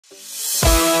In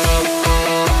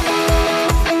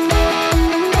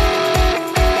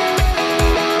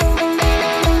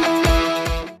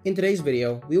today's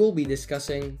video, we will be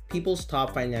discussing people's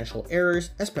top financial errors,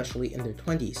 especially in their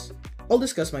 20s. I'll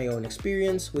discuss my own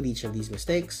experience with each of these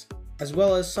mistakes, as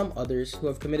well as some others who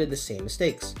have committed the same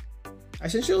mistakes. I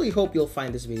sincerely hope you'll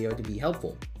find this video to be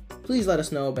helpful. Please let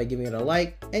us know by giving it a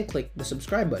like and click the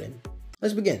subscribe button.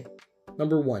 Let's begin.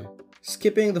 Number 1.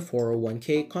 Skipping the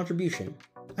 401k contribution.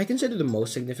 I consider the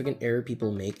most significant error people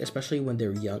make, especially when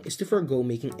they're young, is to forego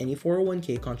making any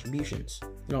 401k contributions.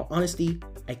 In all honesty,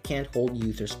 I can't hold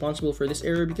youth responsible for this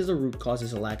error because the root cause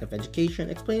is a lack of education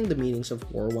explaining the meanings of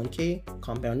 401k,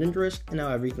 compound interest, and how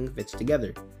everything fits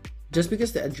together. Just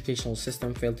because the educational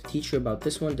system failed to teach you about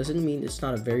this one doesn't mean it's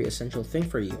not a very essential thing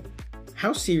for you.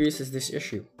 How serious is this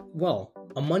issue? Well,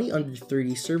 a Money Under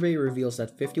 30 survey reveals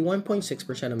that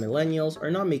 51.6% of millennials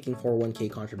are not making 401k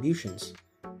contributions.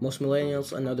 Most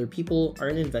millennials and other people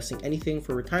aren't investing anything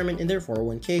for retirement in their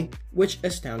 401k, which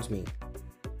astounds me.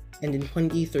 And in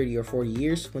 20, 30, or 40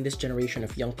 years, when this generation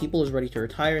of young people is ready to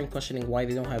retire and questioning why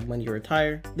they don't have money to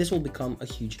retire, this will become a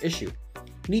huge issue.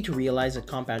 You need to realize that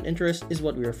compound interest is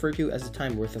what we refer to as the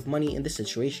time worth of money in this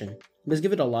situation. You must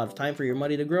give it a lot of time for your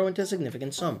money to grow into a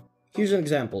significant sum. Here's an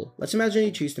example. Let's imagine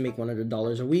you choose to make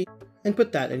 $100 a week and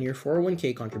put that in your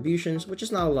 401k contributions, which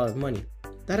is not a lot of money.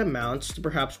 That amounts to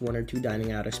perhaps 1 or 2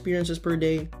 dining out experiences per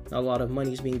day. Not a lot of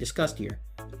money is being discussed here.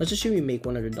 Let's assume you make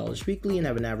 $100 weekly and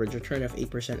have an average return of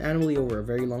 8% annually over a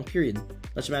very long period.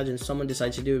 Let's imagine someone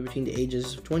decides to do it between the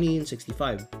ages of 20 and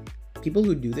 65. People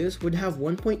who do this would have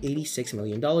 $1.86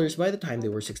 million by the time they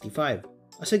were 65,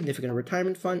 a significant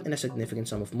retirement fund and a significant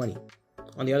sum of money.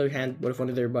 On the other hand, what if one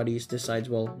of their buddies decides,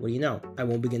 well, what do you know? I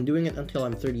won't begin doing it until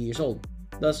I'm 30 years old.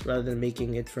 Thus, rather than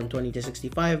making it from 20 to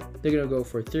 65, they're gonna go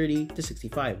for 30 to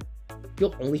 65.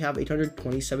 You'll only have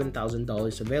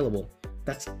 $827,000 available.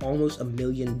 That's almost $1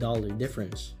 million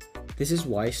difference. This is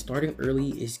why starting early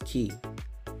is key.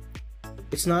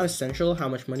 It's not essential how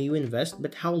much money you invest,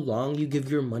 but how long you give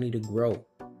your money to grow.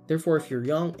 Therefore, if you're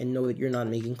young and know that you're not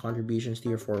making contributions to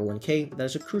your 401k, that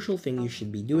is a crucial thing you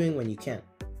should be doing when you can.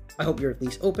 I hope you're at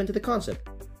least open to the concept.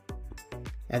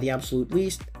 At the absolute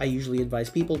least, I usually advise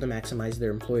people to maximize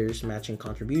their employer's matching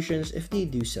contributions if they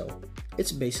do so.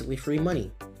 It's basically free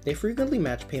money. They frequently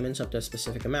match payments up to a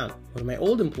specific amount. One of my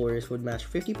old employers would match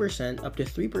 50% up to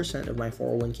 3% of my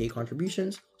 401k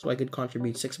contributions, so I could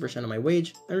contribute 6% of my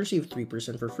wage and receive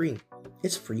 3% for free.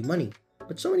 It's free money,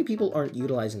 but so many people aren't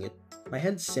utilizing it. My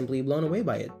head's simply blown away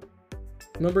by it.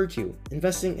 Number 2.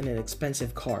 Investing in an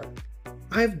expensive car.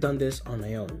 I've done this on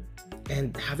my own,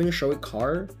 and having a showy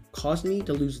car caused me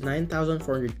to lose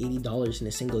 $9,480 in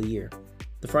a single year.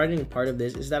 The frightening part of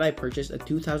this is that I purchased a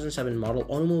 2007 model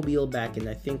automobile back in,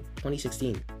 I think,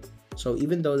 2016. So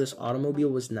even though this automobile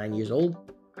was 9 years old,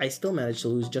 I still managed to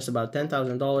lose just about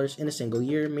 $10,000 in a single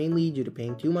year, mainly due to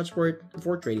paying too much for it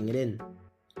before trading it in.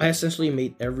 I essentially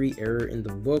made every error in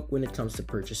the book when it comes to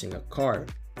purchasing a car.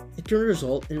 It can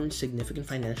result in significant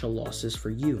financial losses for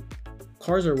you.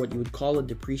 Cars are what you would call a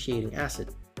depreciating asset.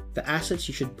 The assets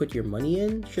you should put your money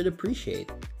in should appreciate,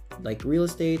 like real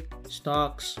estate,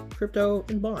 stocks, crypto,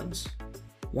 and bonds.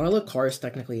 While a car is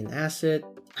technically an asset,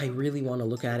 I really want to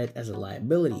look at it as a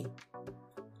liability.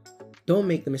 Don't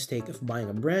make the mistake of buying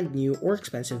a brand new or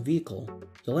expensive vehicle.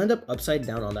 You'll end up upside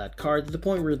down on that car to the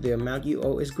point where the amount you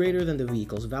owe is greater than the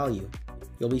vehicle's value.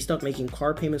 You'll be stuck making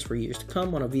car payments for years to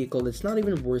come on a vehicle that's not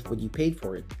even worth what you paid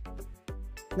for it.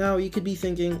 Now, you could be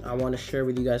thinking, I want to share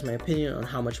with you guys my opinion on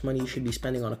how much money you should be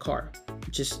spending on a car.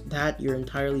 Just that your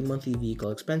entirely monthly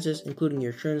vehicle expenses, including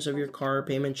your insurance of your car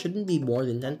payment, shouldn't be more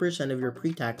than 10% of your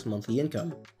pre-tax monthly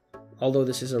income. Although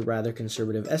this is a rather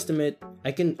conservative estimate,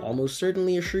 I can almost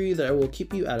certainly assure you that it will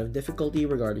keep you out of difficulty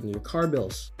regarding your car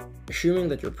bills. Assuming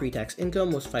that your pre-tax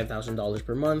income was $5,000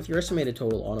 per month, your estimated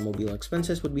total automobile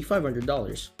expenses would be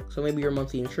 $500. So maybe your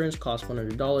monthly insurance costs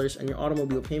 $100 and your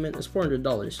automobile payment is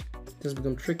 $400. This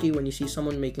becomes tricky when you see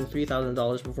someone making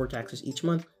 $3,000 before taxes each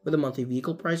month with a monthly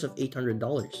vehicle price of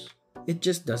 $800. It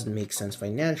just doesn't make sense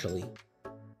financially.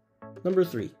 Number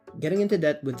 3. Getting into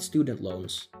debt with student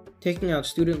loans. Taking out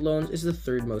student loans is the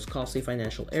third most costly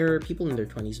financial error people in their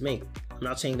 20s make. I'm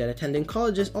not saying that attending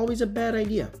college is always a bad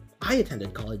idea. I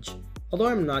attended college. Although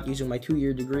I'm not using my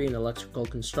 2-year degree in electrical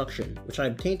construction, which I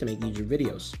obtained to make YouTube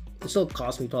videos, it still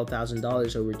cost me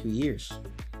 $12,000 over 2 years.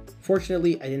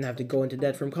 Fortunately, I didn't have to go into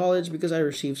debt from college because I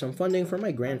received some funding from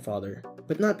my grandfather,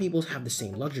 but not people have the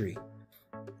same luxury.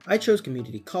 I chose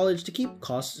community college to keep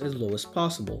costs as low as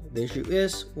possible. The issue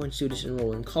is, when students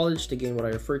enroll in college to gain what I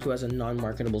refer to as a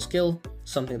non-marketable skill,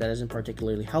 something that isn't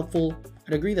particularly helpful,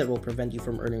 a degree that will prevent you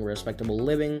from earning a respectable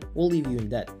living, will leave you in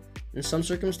debt. In some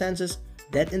circumstances,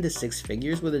 debt in the six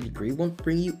figures with a degree won't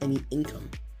bring you any income.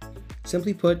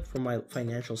 Simply put, from my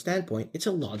financial standpoint, it's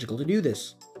illogical to do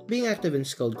this. Being active in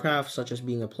skilled crafts such as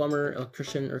being a plumber,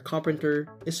 electrician, or carpenter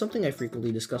is something I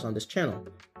frequently discuss on this channel.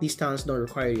 These talents don't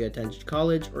require you to attend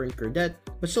college or incur debt,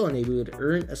 but still enable you to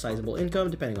earn a sizable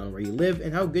income depending on where you live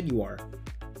and how good you are.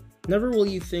 Never will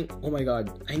you think, oh my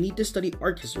god, I need to study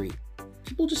art history.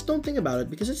 People just don't think about it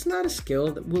because it's not a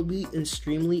skill that will be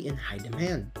extremely in high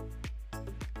demand.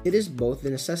 It is both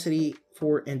the necessity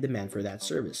for and demand for that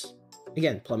service.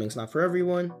 Again, plumbing's not for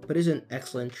everyone, but is an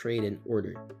excellent trade in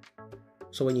order.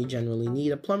 So when you genuinely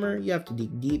need a plumber, you have to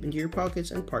dig deep into your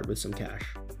pockets and part with some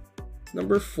cash.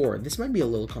 Number 4, this might be a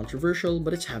little controversial,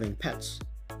 but it's having pets.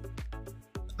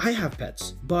 I have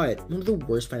pets, but one of the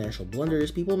worst financial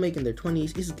blunders people make in their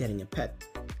 20s is getting a pet.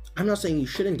 I'm not saying you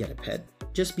shouldn't get a pet,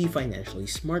 just be financially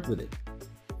smart with it.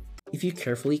 If you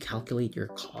carefully calculate your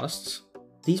costs,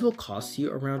 these will cost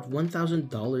you around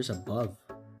 $1,000 above.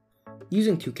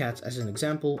 Using 2 cats as an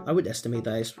example, I would estimate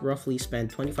that I roughly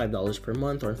spend $25 per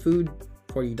month on food,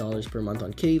 $40 per month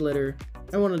on kitty litter,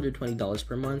 and $120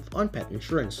 per month on pet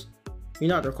insurance. You're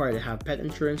not required to have pet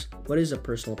insurance, but it is a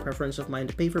personal preference of mine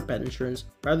to pay for pet insurance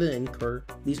rather than incur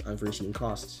these unforeseen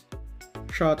costs.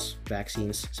 Shots,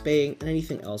 vaccines, spaying, and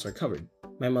anything else are covered.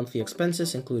 My monthly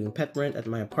expenses, including pet rent at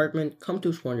my apartment, come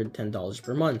to $210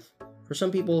 per month. For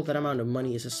some people, that amount of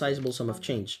money is a sizable sum of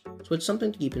change, so it's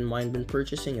something to keep in mind when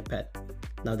purchasing a pet.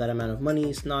 Now, that amount of money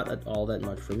is not at all that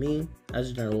much for me. As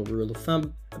a general rule of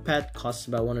thumb, a pet costs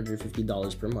about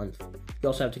 $150 per month. You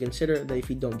also have to consider that if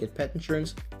you don't get pet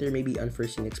insurance, there may be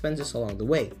unforeseen expenses along the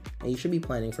way, and you should be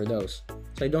planning for those,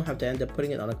 so you don't have to end up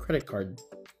putting it on a credit card.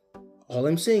 All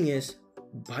I'm saying is,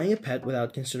 buying a pet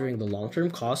without considering the long-term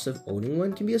costs of owning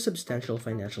one can be a substantial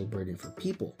financial burden for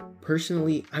people.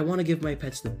 Personally, I want to give my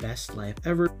pets the best life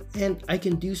ever, and I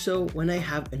can do so when I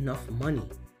have enough money.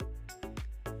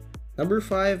 Number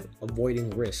 5, avoiding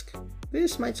risk.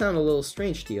 This might sound a little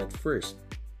strange to you at first.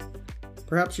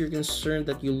 Perhaps you're concerned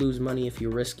that you lose money if you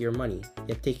risk your money,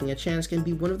 yet taking a chance can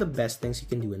be one of the best things you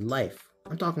can do in life.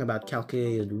 I'm talking about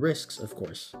calculated risks, of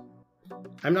course.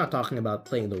 I'm not talking about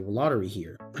playing the lottery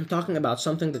here. I'm talking about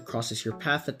something that crosses your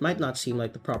path that might not seem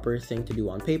like the proper thing to do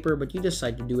on paper, but you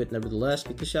decide to do it nevertheless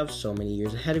because you have so many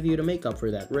years ahead of you to make up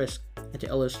for that risk. And to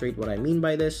illustrate what I mean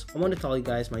by this, I want to tell you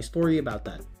guys my story about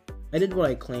that. I did what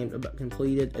I claimed about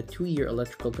completed a 2-year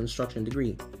electrical construction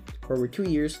degree. For over 2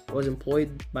 years, I was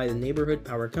employed by the neighborhood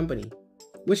power company,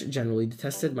 which generally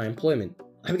detested my employment.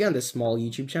 I began this small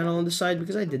YouTube channel on the side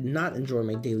because I did not enjoy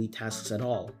my daily tasks at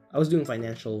all. I was doing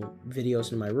financial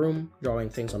videos in my room, drawing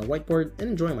things on a whiteboard,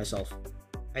 and enjoying myself.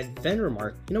 I then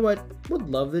remarked, you know what, I would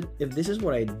love it if this is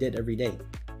what I did every day.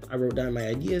 I wrote down my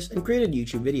ideas and created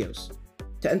YouTube videos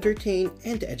to entertain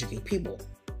and to educate people.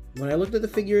 When I looked at the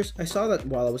figures, I saw that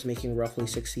while I was making roughly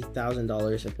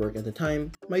 $60,000 at work at the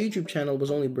time, my YouTube channel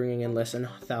was only bringing in less than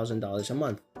 $1,000 a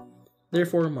month.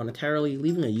 Therefore, monetarily,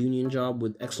 leaving a union job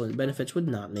with excellent benefits would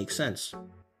not make sense.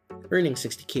 Earning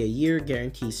 $60K a year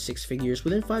guarantees 6 figures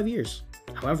within 5 years.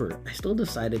 However, I still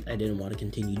decided I didn't want to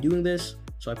continue doing this,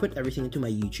 so I put everything into my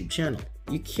YouTube channel.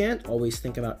 You can't always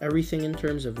think about everything in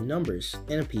terms of numbers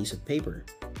and a piece of paper.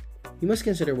 You must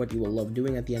consider what you will love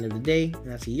doing at the end of the day,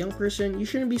 and as a young person, you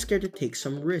shouldn't be scared to take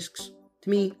some risks. To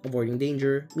me, avoiding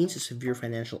danger means a severe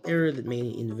financial error that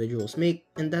many individuals make,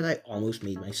 and that I almost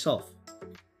made myself.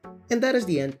 And that is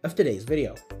the end of today's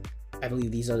video. I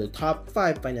believe these are the top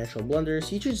 5 financial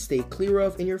blunders you should stay clear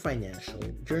of in your financial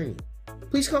journey.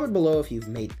 Please comment below if you've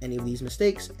made any of these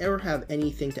mistakes or have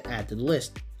anything to add to the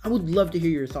list. I would love to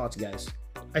hear your thoughts, guys.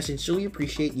 I sincerely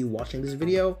appreciate you watching this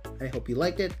video, and I hope you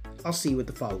liked it. I'll see you with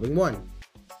the following one.